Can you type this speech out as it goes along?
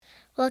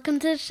Welcome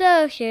to the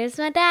show. Here's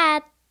my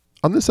dad.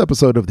 On this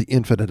episode of the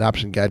Infant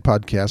Adoption Guide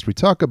podcast, we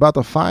talk about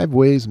the 5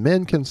 ways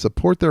men can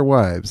support their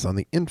wives on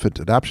the infant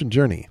adoption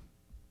journey.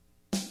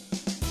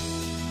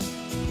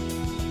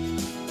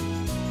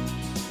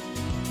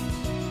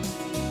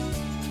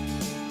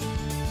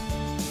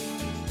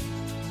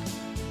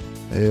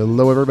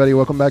 Hello, everybody.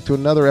 Welcome back to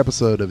another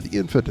episode of the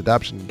Infant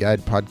Adoption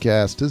Guide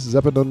podcast. This is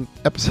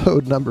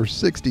episode number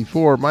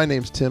 64. My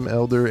name's Tim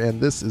Elder,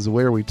 and this is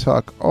where we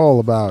talk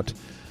all about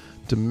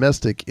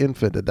domestic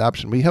infant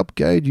adoption. We help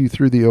guide you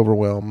through the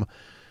overwhelm,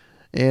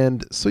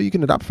 and so you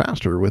can adopt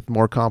faster with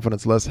more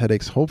confidence, less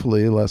headaches,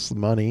 hopefully less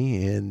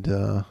money,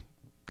 and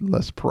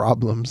less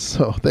problems.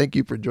 So thank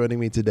you for joining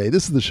me today.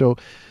 This is the show.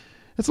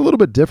 It's a little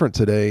bit different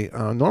today.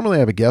 Normally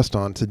I have a guest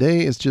on.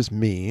 Today it's just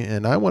me,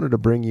 and I wanted to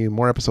bring you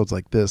more episodes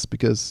like this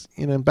because,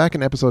 back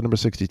in episode number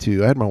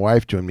 62, I had my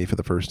wife join me for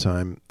the first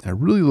time. I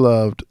really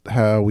loved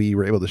how we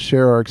were able to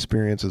share our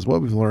experiences,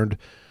 what we've learned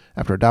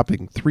after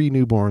adopting 3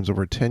 newborns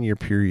over a 10-year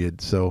period.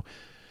 So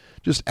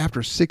just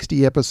after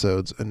 60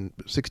 episodes and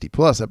 60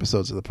 plus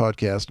episodes of the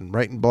podcast and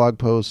writing blog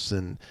posts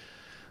and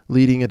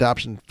leading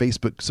adoption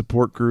Facebook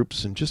support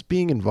groups and just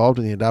being involved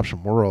in the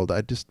adoption world,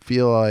 I just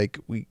feel like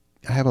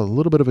I have a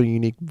little bit of a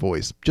unique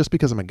voice just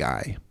because I'm a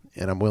guy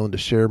and I'm willing to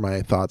share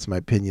my thoughts, my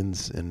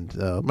opinions, and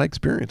my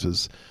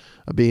experiences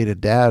of being a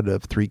dad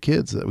of 3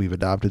 kids that we've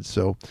adopted.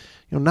 So,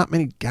 not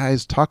many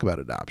guys talk about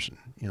adoption.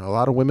 A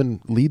lot of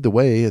women lead the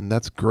way, and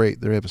that's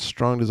great. They have a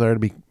strong desire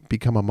to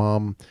become a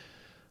mom.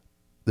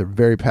 They're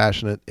very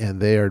passionate,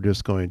 and they are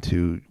just going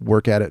to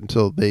work at it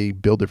until they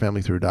build their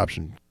family through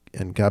adoption.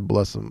 And God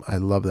bless them. I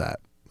love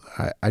that.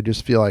 I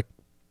just feel like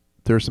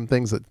there are some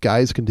things that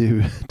guys can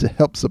do to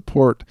help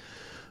support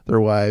their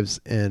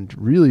wives and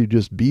really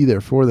just be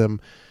there for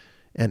them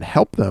and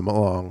help them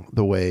along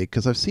the way.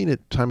 Because I've seen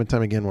it time and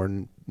time again where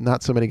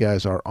not so many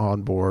guys are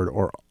on board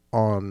or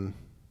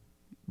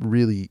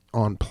really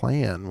on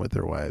plan with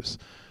their wives.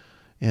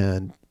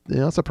 And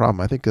that's a problem.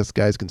 I think us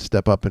guys can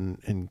step up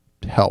and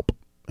help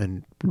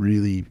and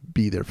really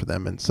be there for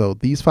them. And so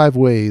these 5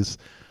 ways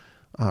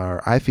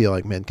I feel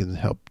like men can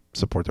help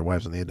support their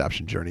wives on the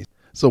adoption journey.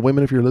 So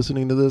women, if you're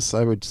listening to this,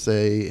 I would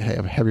say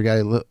have your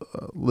guy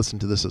listen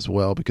to this as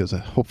well, because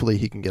hopefully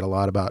he can get a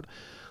lot about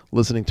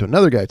listening to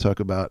another guy talk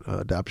about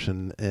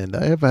adoption. And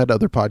I have had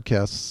other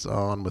podcasts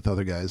on with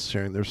other guys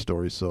sharing their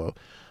stories. So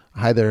I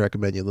highly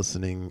recommend you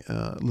listen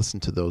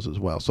to those as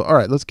well. So, all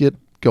right, let's get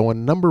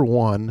going. Number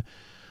 1,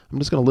 I'm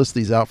just going to list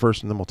these out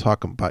first, and then we'll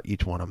talk about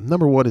each one of them.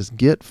 Number 1 is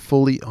get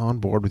fully on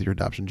board with your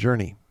adoption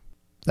journey.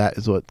 That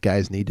is what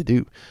guys need to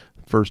do.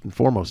 First and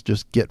foremost,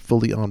 just get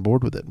fully on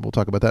board with it. We'll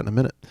talk about that in a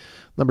minute.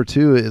 Number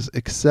 2 is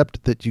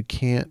accept that you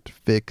can't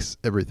fix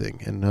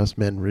everything. And us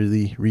men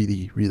really,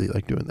 really, really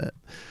like doing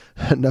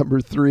that.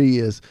 Number 3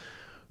 is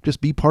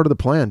just be part of the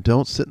plan.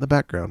 Don't sit in the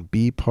background.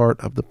 Be part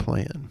of the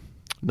plan.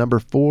 Number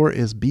 4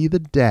 is be the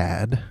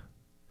dad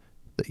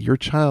that your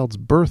child's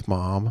birth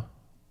mom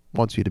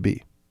wants you to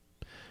be.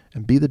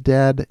 And be the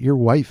dad that your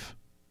wife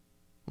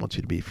wants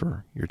you to be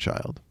for your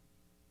child.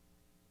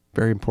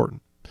 Very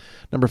important.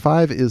 Number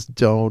 5 is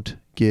don't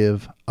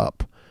give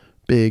up.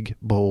 Big,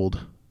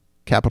 bold,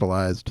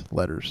 capitalized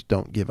letters.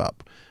 Don't give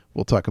up.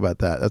 We'll talk about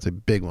that. That's a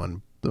big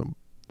one.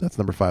 That's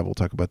number 5. We'll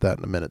talk about that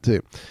in a minute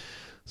too.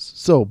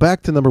 So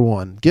back to number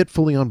 1, get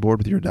fully on board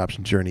with your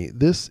adoption journey.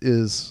 This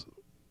is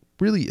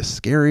really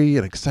scary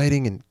and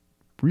exciting and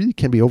really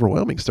can be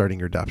overwhelming starting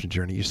your adoption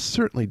journey. You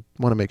certainly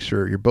want to make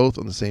sure you're both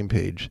on the same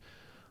page.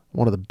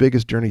 One of the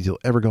biggest journeys you'll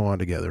ever go on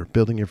together,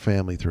 building your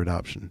family through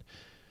adoption.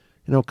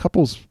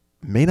 Couples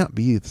may not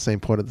be at the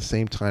same point at the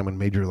same time when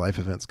major life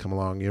events come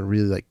along.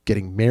 Really like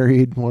getting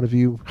married. One of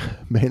you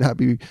may not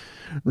be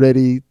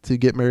ready to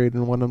get married,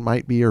 and one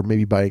might be, or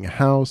maybe buying a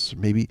house, or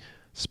maybe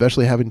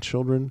especially having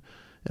children.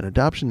 And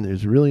adoption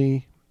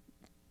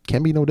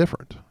can be no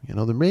different.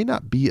 There may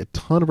not be a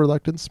ton of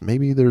reluctance.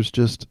 Maybe there's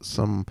just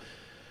some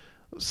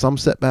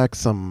setbacks,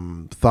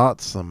 some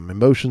thoughts, some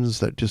emotions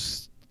that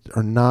just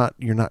you're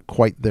not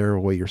quite there the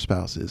way your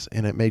spouse is,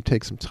 and it may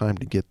take some time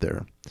to get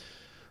there.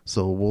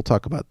 So we'll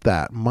talk about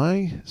that.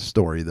 My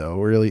story,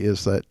 though, really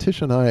is that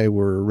Tish and I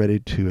were ready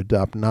to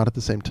adopt not at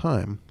the same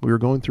time. We were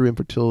going through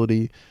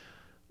infertility,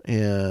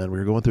 and we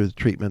were going through the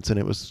treatments, and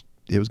it was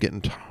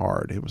getting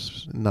hard. It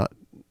was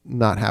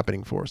not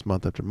happening for us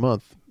month after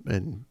month.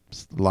 And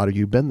a lot of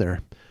you have been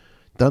there,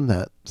 done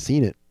that,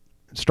 seen it,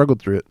 struggled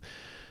through it.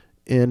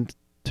 And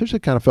Tish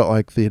kind of felt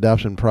like the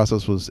adoption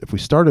process was, if we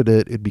started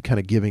it, it'd be kind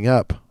of giving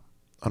up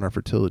on our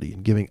fertility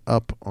and giving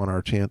up on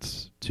our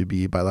chance to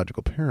be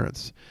biological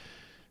parents.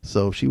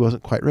 So she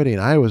wasn't quite ready,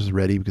 and I was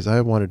ready because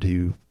I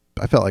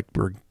felt like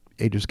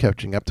age was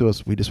catching up to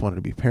us. We just wanted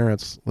to be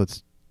parents.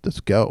 Let's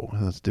go.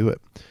 Let's do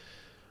it.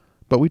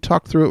 But we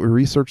talked through it. We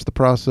researched the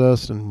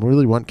process, and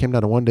really came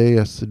down to one day.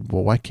 I said,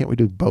 well, why can't we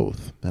do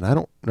both? And I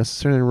don't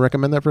necessarily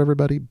recommend that for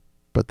everybody,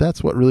 but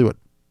that's what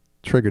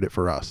triggered it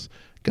for us.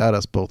 Got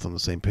us both on the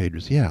same page.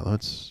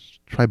 Let's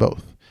try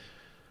both.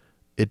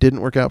 It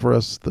didn't work out for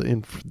us.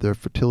 The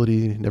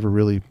fertility never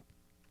really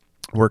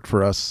worked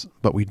for us,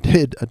 but we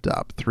did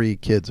adopt 3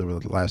 kids over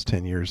the last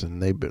 10 years,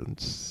 and they've been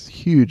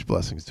huge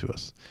blessings to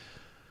us.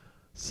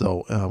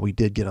 So we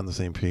did get on the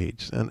same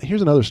page. And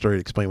here's another story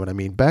to explain what I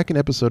mean. Back in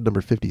episode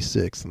number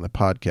 56 in the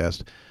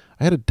podcast,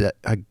 I had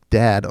a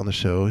dad on the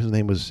show. His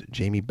name was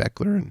Jamie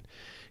Beckler, and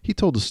he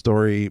told a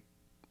story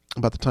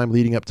about the time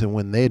leading up to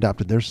when they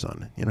adopted their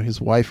son. You know,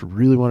 his wife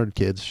really wanted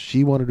kids.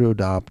 She wanted to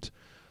adopt.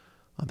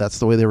 That's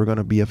the way they were going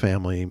to be a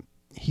family.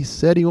 He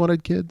said he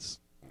wanted kids,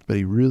 but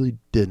he really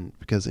didn't,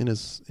 because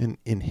in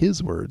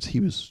his words, he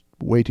was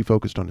way too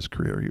focused on his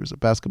career. He was a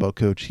basketball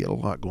coach. He had a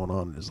lot going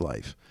on in his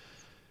life.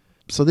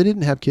 So they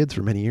didn't have kids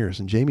for many years,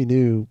 and Jamie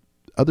knew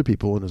other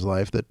people in his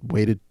life that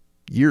waited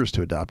years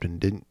to adopt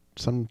and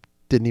some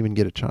didn't even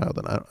get a child.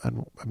 And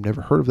I've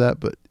never heard of that,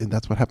 and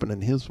that's what happened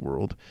in his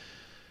world,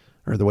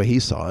 or the way he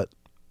saw it.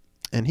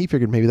 And he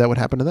figured maybe that would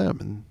happen to them,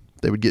 and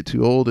they would get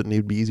too old, and it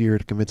would be easier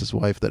to convince his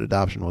wife that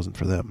adoption wasn't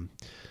for them.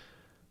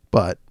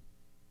 But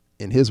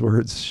in his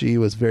words, she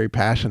was very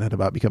passionate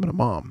about becoming a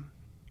mom,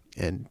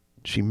 and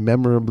she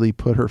memorably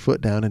put her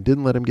foot down and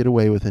didn't let him get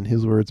away with, in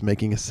his words,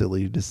 making a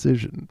silly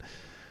decision.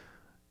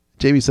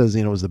 Jamie says,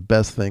 it was the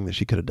best thing that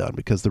she could have done,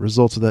 because the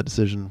results of that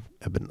decision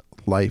have been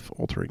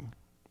life-altering.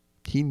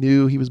 He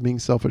knew he was being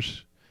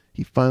selfish.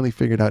 He finally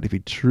figured out if he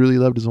truly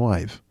loved his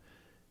wife,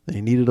 then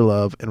he needed to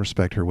love and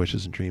respect her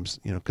wishes and dreams,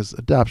 because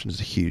adoption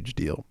is a huge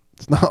deal.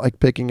 It's not like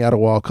picking out a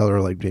wall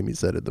color, like Jamie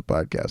said in the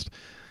podcast.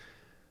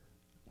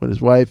 When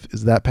his wife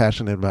is that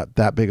passionate about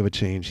that big of a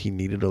change, he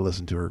needed to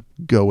listen to her,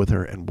 go with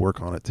her, and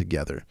work on it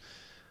together.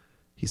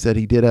 He said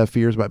he did have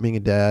fears about being a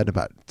dad,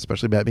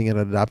 especially about being an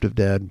adoptive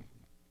dad,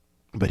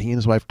 but he and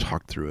his wife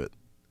talked through it.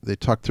 They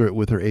talked through it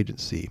with her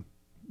agency,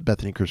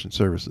 Bethany Christian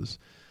Services,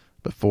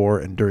 before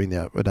and during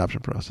the adoption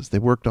process. They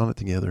worked on it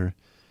together,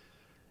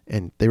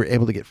 and they were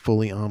able to get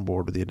fully on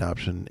board with the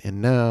adoption.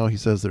 And now he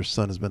says their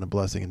son has been a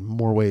blessing in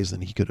more ways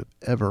than he could have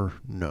ever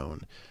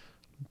known.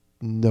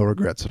 No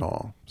regrets at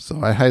all.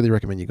 So I highly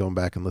recommend you going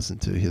back and listen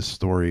to his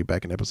story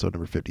back in episode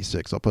number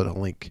 56. I'll put a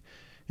link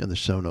in the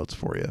show notes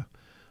for you.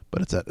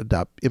 But it's at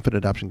Infant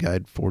Adoption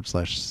Guide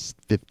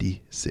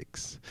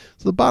 /56.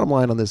 So the bottom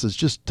line on this is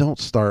just don't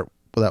start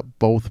without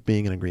both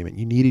being in agreement.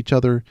 You need each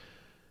other.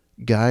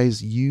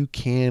 Guys, you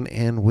can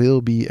and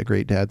will be a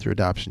great dad through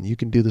adoption. You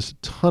can do this. A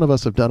ton of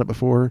us have done it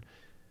before.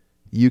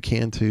 You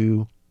can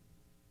too.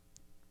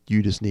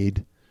 You just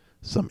need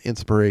some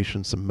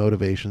inspiration, some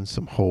motivation,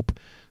 some hope.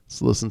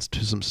 So listen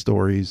to some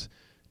stories.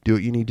 Do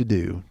what you need to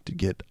do to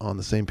get on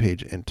the same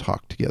page and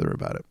talk together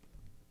about it.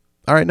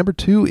 All right, number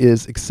 2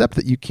 is accept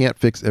that you can't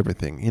fix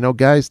everything.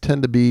 Guys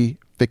tend to be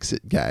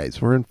fix-it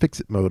guys. We're in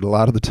fix-it mode a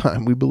lot of the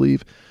time. We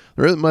believe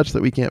there isn't much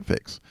that we can't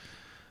fix.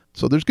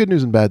 So there's good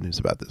news and bad news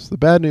about this. The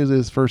bad news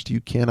is, first,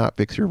 you cannot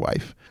fix your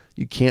wife.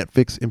 You can't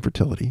fix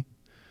infertility.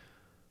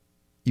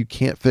 You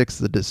can't fix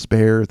the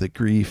despair, the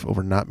grief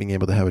over not being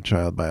able to have a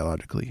child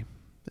biologically.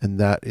 And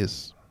that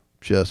is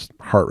just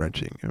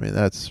heart-wrenching.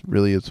 That's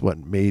really is what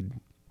made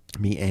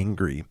me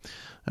angry.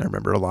 I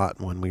remember a lot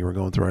when we were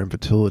going through our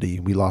infertility,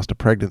 we lost a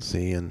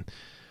pregnancy, and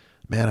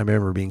man, I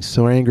remember being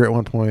so angry at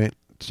one point,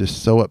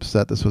 just so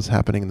upset this was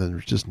happening, and there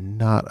was just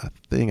not a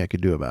thing I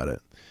could do about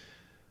it.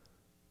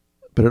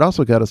 But it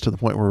also got us to the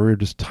point where we were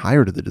just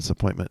tired of the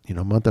disappointment.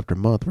 Month after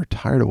month, we're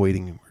tired of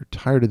waiting. We're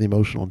tired of the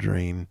emotional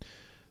drain.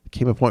 It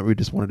came a point where we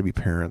just wanted to be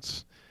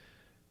parents,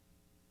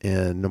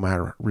 and no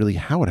matter really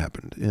how it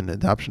happened, and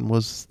adoption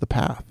was the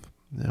path.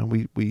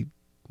 We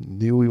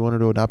knew we wanted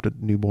to adopt a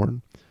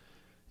newborn,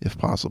 if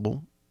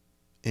possible.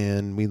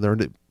 And we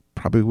learned it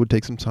probably would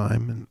take some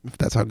time. And if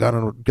that's how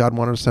God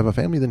wanted us to have a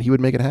family, then he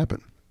would make it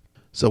happen.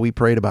 So we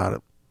prayed about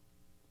it.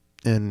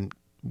 And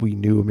we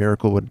knew a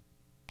miracle would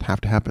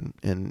have to happen.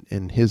 And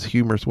in his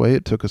humorous way,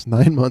 it took us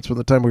 9 months from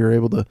the time we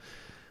were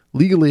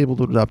legally able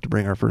to adopt, to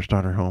bring our first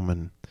daughter home.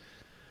 And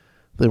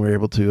then we were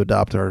able to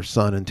adopt our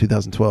son in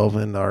 2012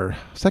 and our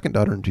second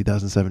daughter in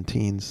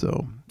 2017.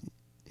 So,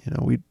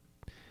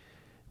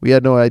 we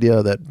had no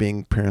idea that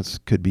being parents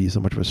could be so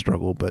much of a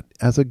struggle, but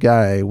as a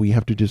guy, we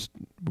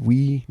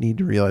need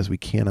to realize we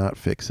cannot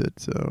fix it.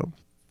 So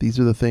these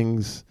are the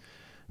things.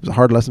 It was a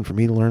hard lesson for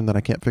me to learn, that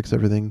I can't fix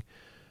everything,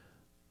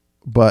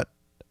 but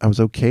I was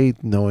okay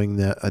knowing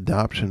that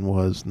adoption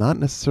was not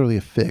necessarily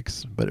a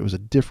fix, but it was a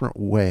different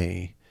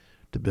way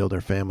to build our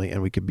family,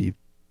 and we could be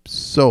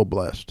so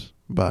blessed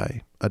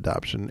by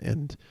adoption,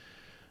 and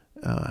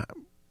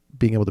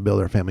being able to build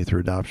our family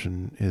through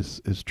adoption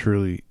is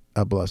truly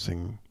a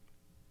blessing.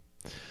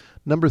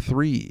 Number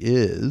 3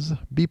 is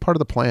be part of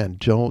the plan.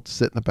 Don't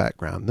sit in the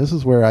background. This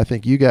is where I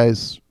think you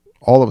guys,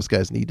 all of us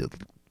guys, need to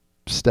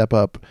step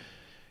up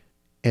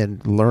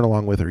and learn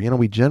along with her.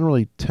 We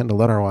generally tend to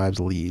let our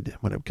wives lead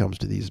when it comes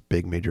to these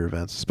big major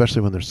events,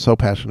 especially when they're so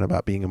passionate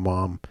about being a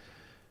mom.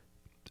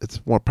 It's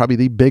probably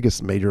the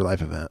biggest major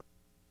life event.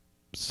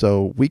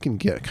 So we can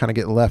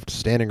get left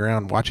standing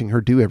around watching her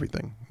do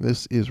everything.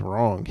 This is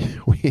wrong.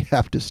 We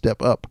have to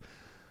step up.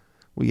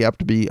 We have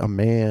to be a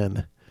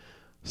man,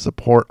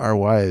 support our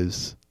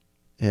wives,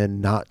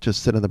 and not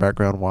just sit in the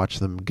background, watch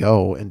them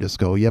go, and just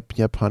go, yep,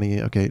 honey.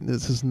 Okay,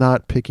 this is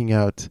not picking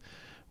out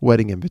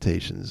wedding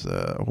invitations,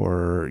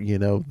 or,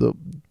 the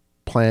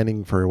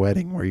planning for a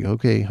wedding where you,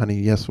 okay, honey,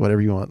 yes,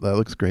 whatever you want. That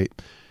looks great.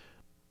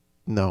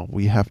 No,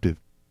 we have to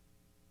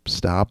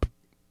stop,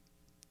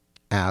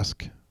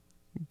 ask,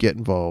 get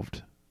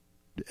involved,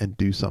 and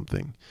do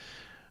something.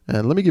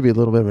 And let me give you a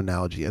little bit of an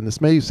analogy. And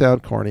this may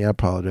sound corny. I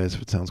apologize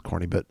if it sounds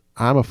corny, but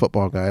I'm a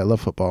football guy. I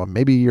love football.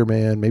 Maybe you're a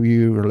man. Maybe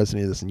you are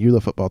listening to this and you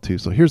love football too.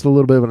 So here's a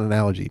little bit of an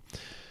analogy.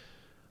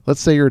 Let's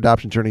say your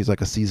adoption journey is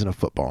like a season of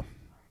football.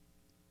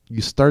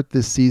 You start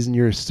this season,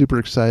 you're super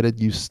excited.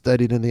 You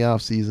studied in the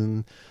off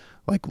season,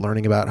 like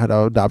learning about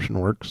how adoption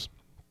works.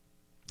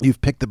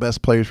 You've picked the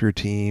best players for your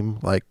team,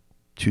 like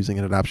choosing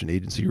an adoption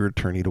agency or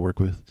attorney to work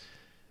with.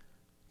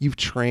 You've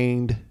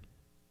trained,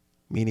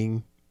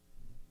 meaning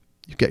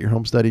you've got your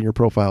home study and your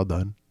profile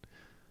done,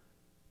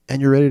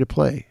 and you're ready to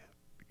play.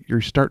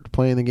 You start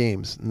playing the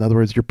games. In other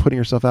words, you're putting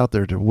yourself out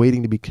there to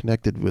waiting to be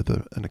connected with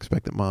an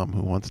expectant mom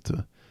who wants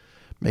to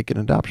make an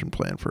adoption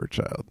plan for her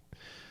child.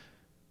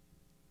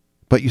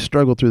 But you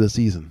struggle through the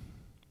season.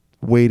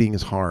 Waiting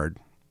is hard.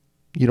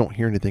 You don't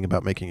hear anything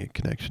about making a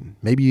connection.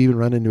 Maybe you even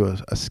run into a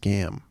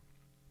scam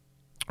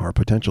or a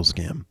potential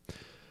scam.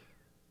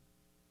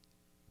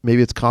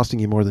 Maybe it's costing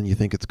you more than you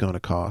think it's going to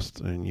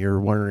cost, and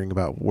you're wondering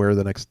about where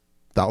the next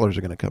dollars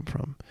are going to come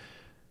from.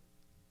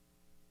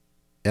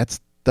 That's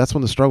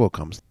when the struggle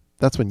comes.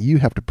 That's when you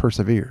have to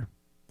persevere.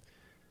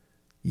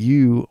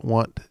 You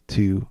want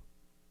to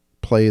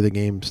play the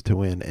games to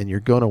win, and you're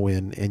going to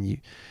win, and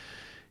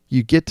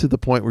you get to the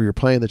point where you're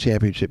playing the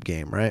championship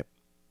game, right?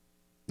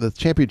 The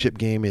championship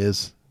game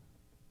is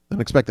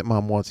an expectant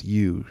mom wants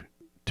you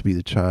to be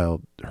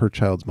her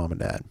child's mom and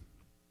dad.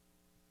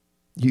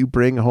 You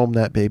bring home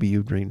that baby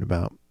you've dreamed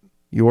about.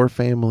 Your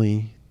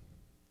family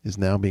is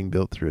now being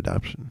built through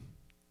adoption.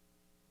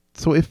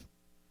 So if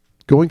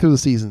going through the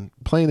season,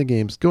 playing the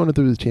games, going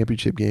through the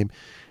championship game,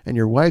 and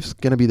your wife's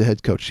going to be the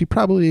head coach, she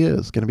probably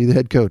is going to be the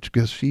head coach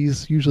because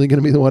she's usually going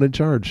to be the one in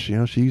charge.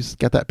 She's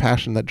got that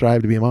passion, that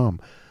drive to be a mom.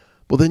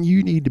 Well, then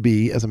you need to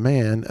be, as a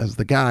man, as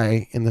the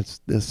guy in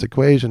this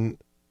equation,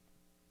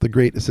 the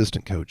great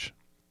assistant coach.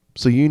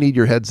 So you need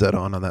your headset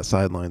on that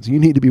sidelines. You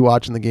need to be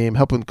watching the game,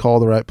 helping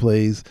call the right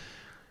plays,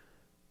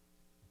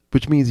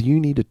 which means you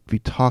need to be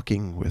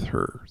talking with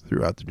her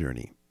throughout the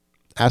journey,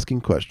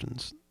 asking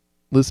questions,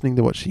 listening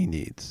to what she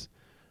needs.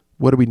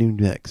 What do we do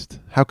next?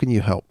 How can you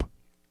help?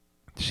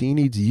 She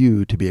needs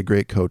you to be a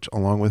great coach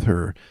along with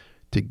her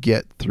to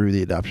get through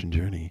the adoption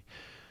journey.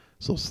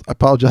 So I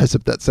apologize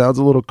if that sounds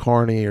a little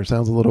corny or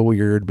sounds a little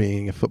weird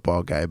being a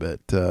football guy, but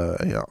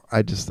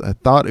I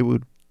thought it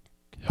would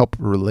help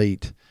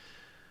relate,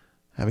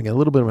 having a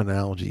little bit of an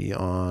analogy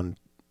on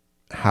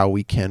how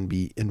we can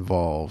be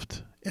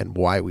involved and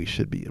why we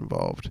should be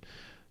involved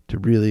to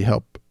really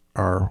help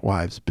our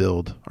wives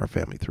build our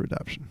family through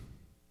adoption.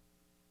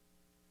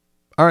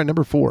 All right,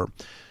 number 4,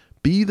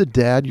 be the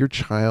dad your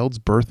child's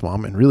birth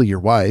mom and really your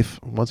wife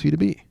wants you to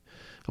be.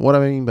 And what do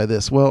I mean by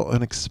this? Well,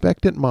 an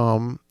expectant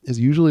mom is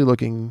usually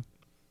looking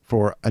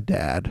for a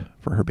dad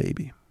for her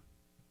baby.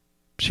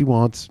 She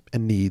wants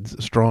and needs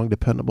a strong,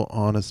 dependable,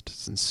 honest,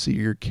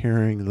 sincere,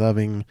 caring,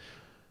 loving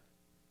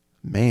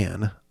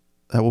man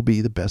that will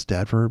be the best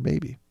dad for her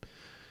baby.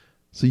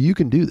 So you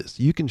can do this.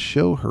 You can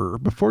show her,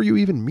 before you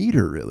even meet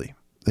her really,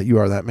 that you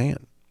are that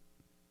man.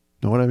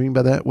 Know what I mean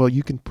by that? Well,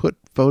 you can put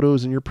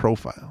photos in your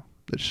profile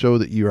that show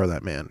that you are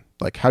that man,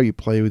 like how you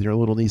play with your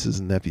little nieces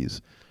and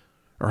nephews,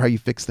 or how you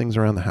fix things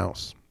around the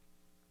house,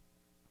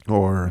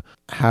 or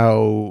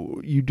how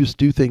you just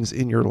do things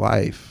in your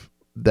life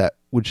that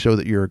would show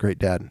that you're a great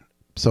dad.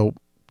 So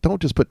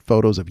don't just put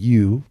photos of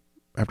you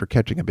after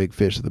catching a big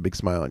fish with a big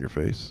smile on your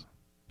face.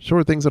 Show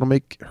her things that'll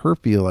make her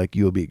feel like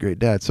you'll be a great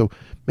dad. So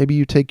maybe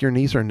you take your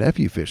niece or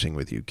nephew fishing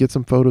with you. Get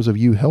some photos of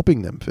you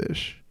helping them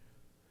fish,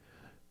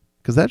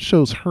 because that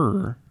shows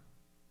her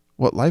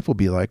what life will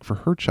be like for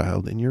her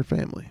child in your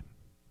family.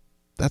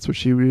 That's what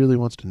she really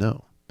wants to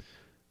know.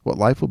 What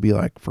life will be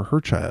like for her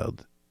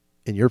child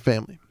in your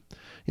family.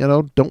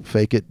 Don't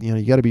fake it.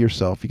 You got to be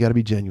yourself. You got to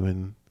be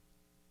genuine.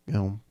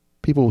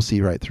 People will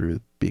see right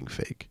through being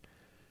fake.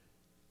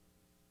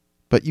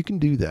 But you can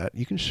do that.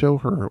 You can show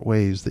her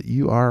ways that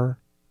you are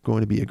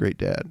going to be a great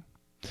dad.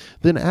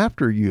 Then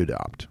after you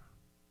adopt,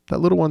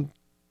 that little one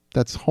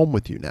that's home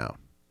with you now,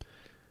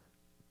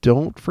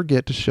 don't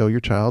forget to show your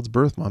child's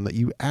birth mom that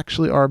you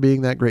actually are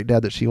being that great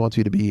dad that she wants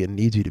you to be and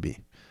needs you to be.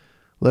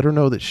 Let her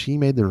know that she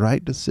made the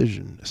right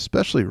decision,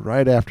 especially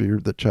right after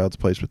the child's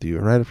placed with you,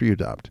 right after you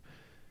adopt.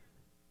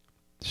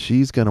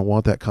 She's going to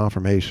want that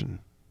confirmation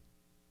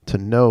to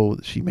know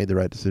that she made the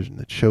right decision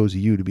that shows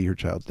you to be her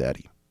child's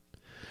daddy.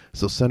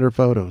 So send her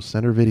photos,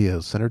 send her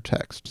videos, send her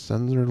texts,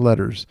 send her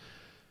letters.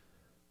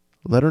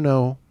 Let her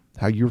know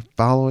how you're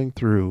following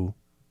through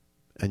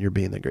and you're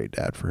being the great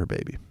dad for her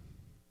baby.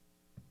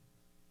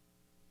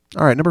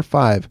 All right, number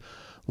 5,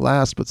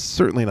 last but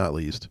certainly not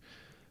least,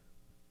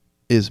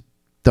 is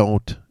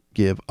don't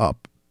give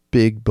up.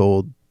 Big,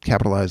 bold,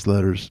 capitalized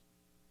letters.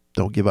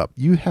 Don't give up.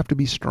 You have to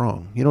be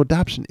strong.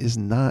 Adoption is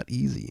not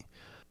easy.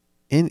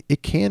 And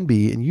it can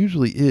be, and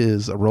usually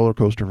is, a roller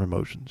coaster of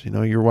emotions.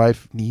 Your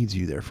wife needs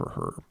you there for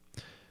her.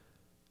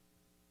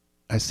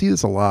 I see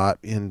this a lot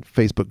in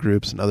Facebook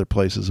groups and other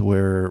places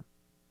where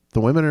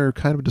the women are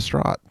kind of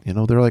distraught.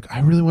 They're like, I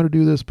really want to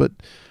do this, but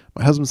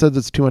my husband says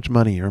it's too much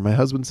money, or my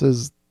husband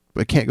says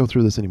I can't go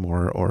through this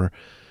anymore, or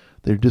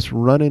they just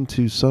run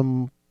into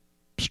some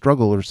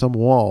struggle or some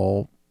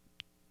wall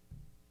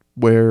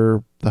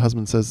where the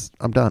husband says,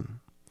 I'm done.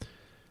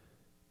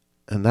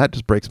 And that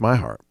just breaks my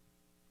heart,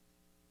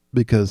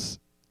 because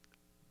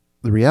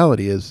the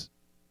reality is,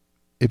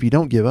 if you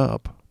don't give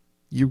up,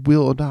 you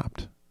will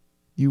adopt.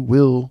 You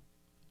will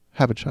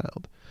have a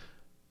child.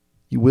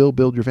 You will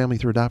build your family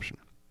through adoption.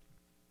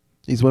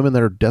 These women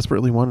that are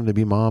desperately wanting to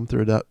be moms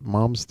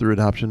through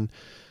adoption,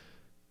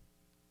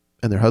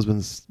 and their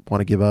husbands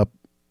want to give up,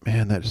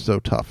 man, that's so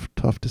tough.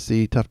 Tough to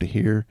see, tough to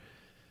hear.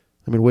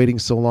 I've been waiting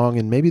so long,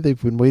 and maybe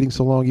they've been waiting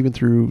so long even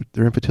through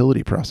their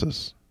infertility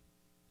process.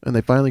 And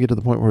they finally get to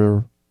the point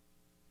where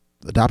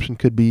adoption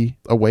could be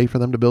a way for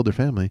them to build their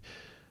family,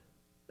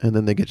 and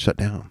then they get shut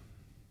down.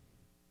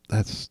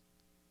 That's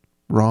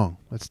wrong.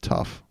 That's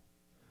tough.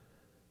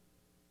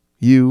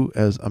 You,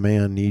 as a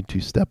man, need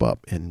to step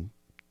up and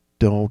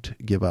don't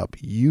give up.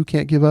 You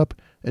can't give up,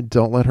 and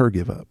don't let her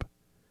give up.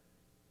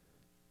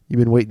 You've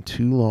been waiting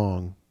too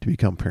long to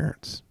become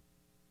parents.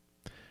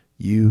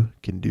 You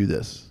can do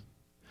this.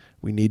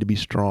 We need to be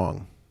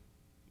strong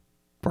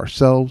for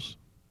ourselves,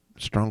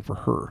 strong for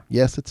her.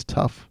 Yes, it's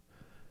tough.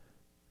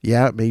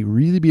 Yeah, it may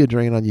really be a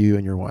drain on you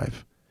and your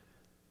wife,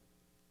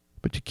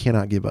 but you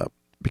cannot give up,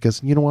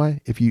 because you know why?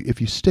 If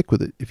you stick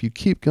with it, if you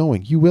keep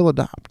going, you will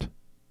adopt.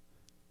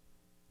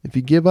 If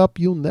you give up,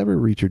 you'll never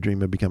reach your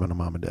dream of becoming a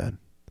mom and dad.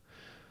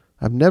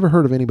 I've never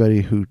heard of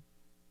anybody who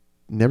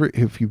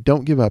if you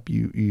don't give up,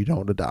 you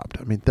don't adopt.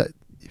 I mean, that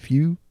if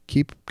you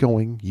keep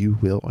going, you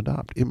will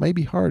adopt. It may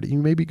be hard. You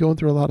may be going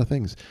through a lot of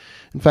things.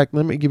 In fact,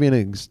 let me give you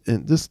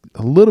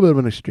a little bit of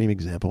an extreme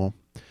example,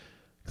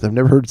 because I've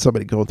never heard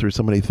somebody going through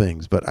so many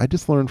things. But I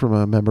just learned from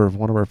a member of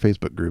one of our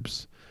Facebook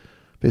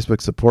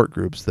support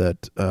groups,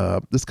 that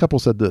this couple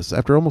said this: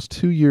 after almost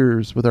 2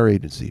 years with our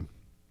agency,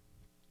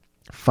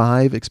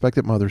 5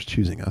 expectant mothers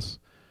choosing us,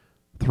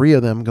 3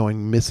 of them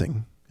going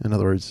missing. In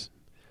other words,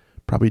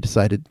 probably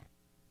decided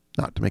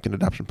not to make an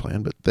adoption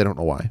plan, but they don't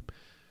know why.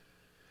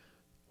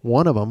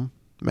 One of them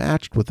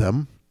matched with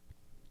them,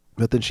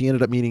 but then she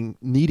ended up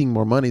needing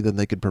more money than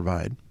they could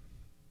provide.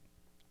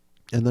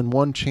 And then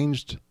one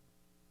changed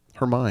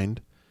her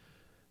mind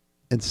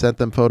and sent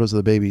them photos of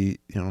the baby,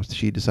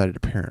 she decided to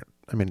parent.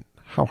 I mean,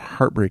 how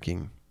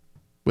heartbreaking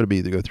would it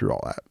be to go through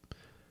all that?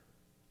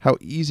 How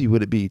easy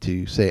would it be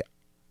to say,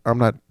 I'm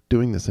not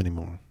doing this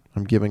anymore.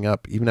 I'm giving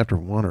up, even after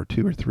 1 or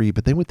 2 or 3.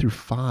 But they went through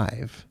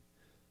 5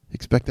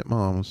 expectant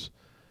moms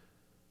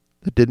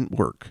that didn't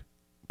work.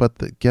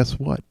 But guess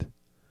what?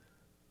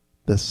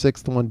 The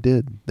 6th one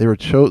did. They were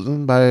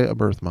chosen by a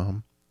birth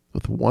mom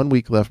with 1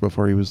 week left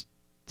before he was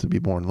to be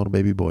born, a little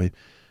baby boy.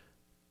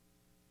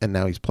 And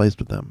now he's placed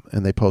with them.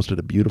 And they posted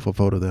a beautiful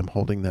photo of them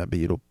holding that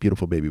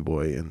beautiful baby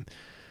boy. And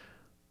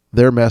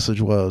their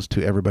message was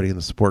to everybody in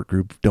the support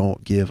group,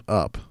 don't give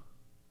up.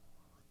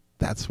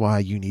 That's why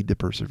you need to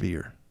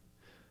persevere.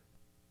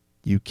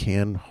 You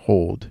can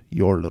hold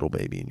your little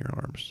baby in your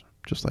arms,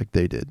 just like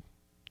they did.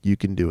 You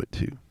can do it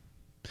too.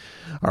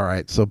 All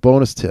right, so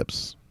bonus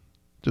tips.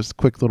 Just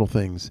quick little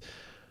things.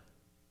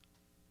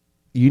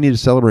 You need to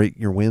celebrate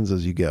your wins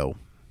as you go.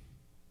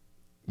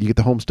 You get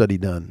the home study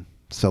done,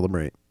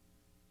 celebrate.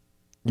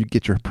 You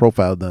get your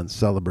profile done,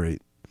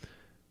 celebrate.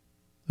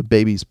 The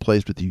baby's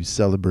placed with you,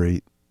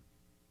 celebrate.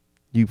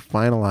 You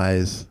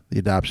finalize the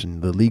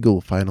adoption, the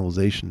legal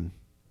finalization,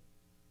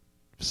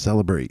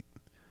 celebrate.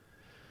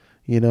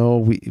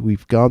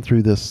 We've gone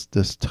through this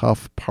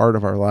tough part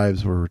of our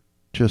lives where we're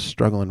just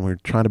struggling. We're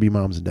trying to be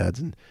moms and dads,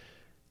 and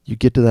you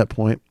get to that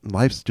point,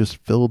 life's just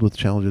filled with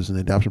challenges, and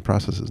the adoption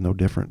process is no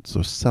different.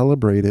 So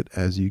celebrate it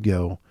as you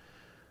go.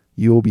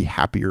 You will be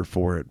happier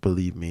for it,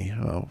 believe me.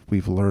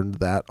 We've learned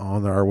that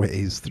on our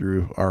ways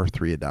through our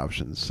 3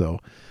 adoptions. So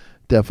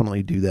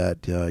definitely do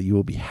that. You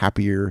will be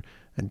happier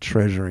and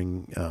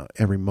treasuring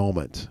every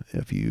moment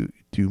if you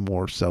do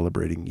more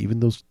celebrating. Even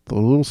the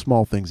little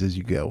small things as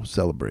you go,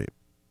 celebrate.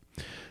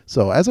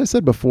 So as I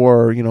said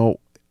before,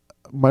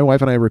 my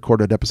wife and I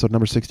recorded episode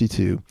number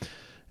 62,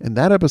 and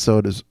that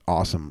episode is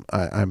awesome.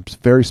 I'm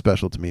very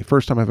special to me.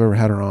 First time I've ever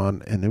had her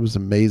on, and it was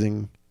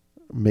amazing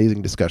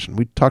discussion.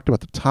 We talked about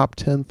the top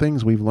 10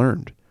 things we've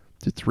learned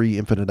to 3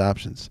 infant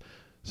adoptions.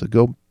 So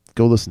go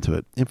listen to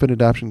it.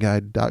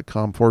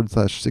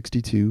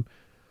 infantadoptionguide.com/62.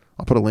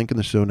 I'll put a link in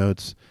the show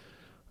notes.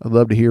 I'd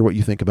love to hear what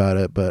you think about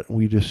it, but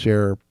we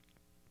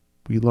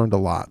learned a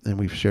lot, and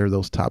we've shared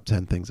those top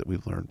 10 things that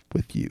we've learned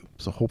with you.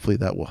 So hopefully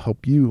that will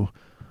help you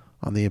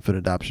on the infant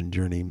adoption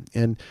journey.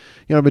 And,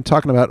 I've been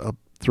talking about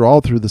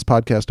through this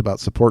podcast about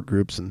support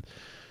groups, and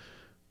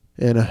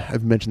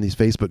I've mentioned these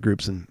Facebook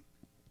groups, and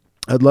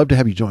I'd love to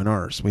have you join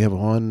ours. We have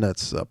one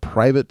that's a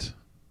private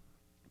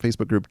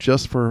Facebook group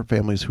just for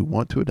families who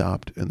want to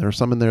adopt, and there are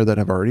some in there that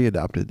have already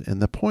adopted.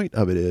 And the point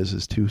of it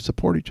is to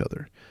support each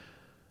other,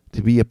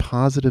 to be a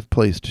positive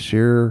place to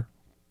share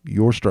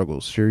your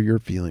struggles, share your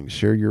feelings,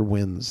 share your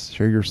wins,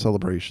 share your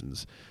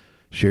celebrations,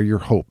 share your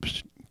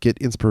hopes, get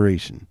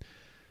inspiration.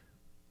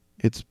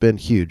 It's been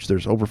huge.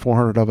 There's over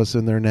 400 of us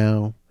in there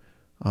now,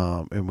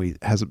 and we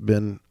hasn't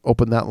been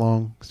open that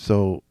long.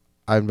 So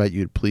I invite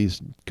you to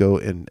please go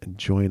and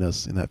join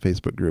us in that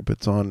Facebook group.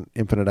 It's on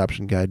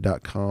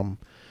infiniteadoptionguide.com.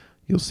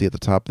 You'll see at the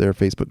top there,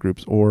 Facebook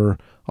groups, or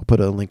I'll put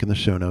a link in the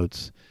show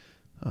notes.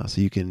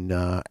 So you can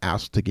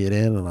ask to get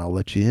in, and I'll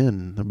let you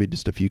in. There'll be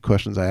just a few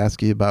questions I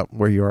ask you about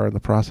where you are in the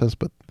process,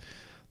 but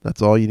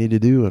that's all you need to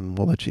do, and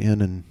we'll let you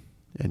in,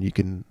 and you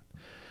can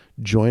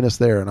join us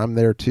there. And I'm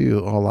there too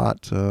a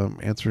lot,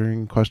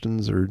 answering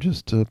questions or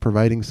just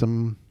providing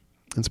some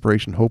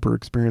inspiration, hope, or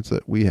experience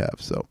that we have.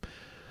 So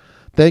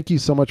thank you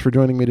so much for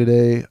joining me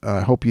today. I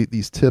hope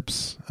these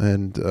tips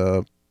and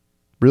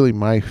really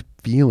my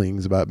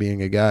feelings about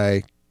being a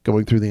guy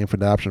going through the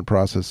infant adoption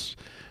process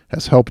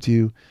has helped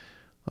you.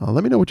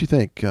 Let me know what you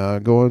think.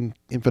 Go on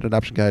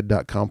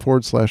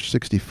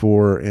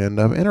infiniteadoptionguide.com/64 and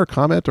enter a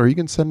comment, or you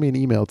can send me an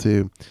email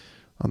too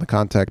on the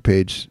contact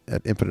page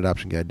at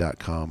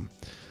infiniteadoptionguide.com.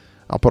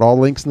 I'll put all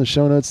links in the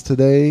show notes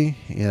today.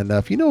 And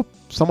if you know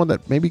someone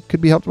that maybe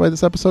could be helped by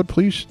this episode,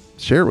 please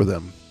share it with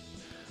them.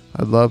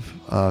 I'd love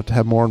to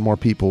have more and more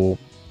people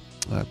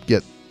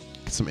get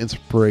some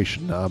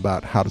inspiration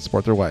about how to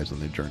support their wives on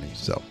their journey.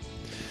 So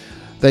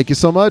thank you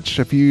so much.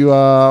 If you,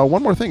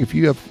 one more thing, if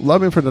you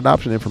love infant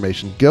adoption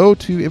information, go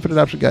to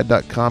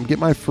infiniteadoptionguide.com. Get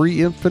my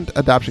free infant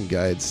adoption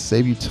guides.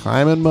 Save you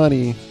time and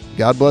money.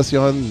 God bless you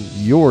on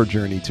your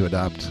journey to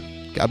adopt.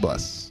 God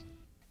bless.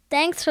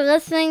 Thanks for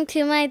listening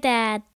to my dad.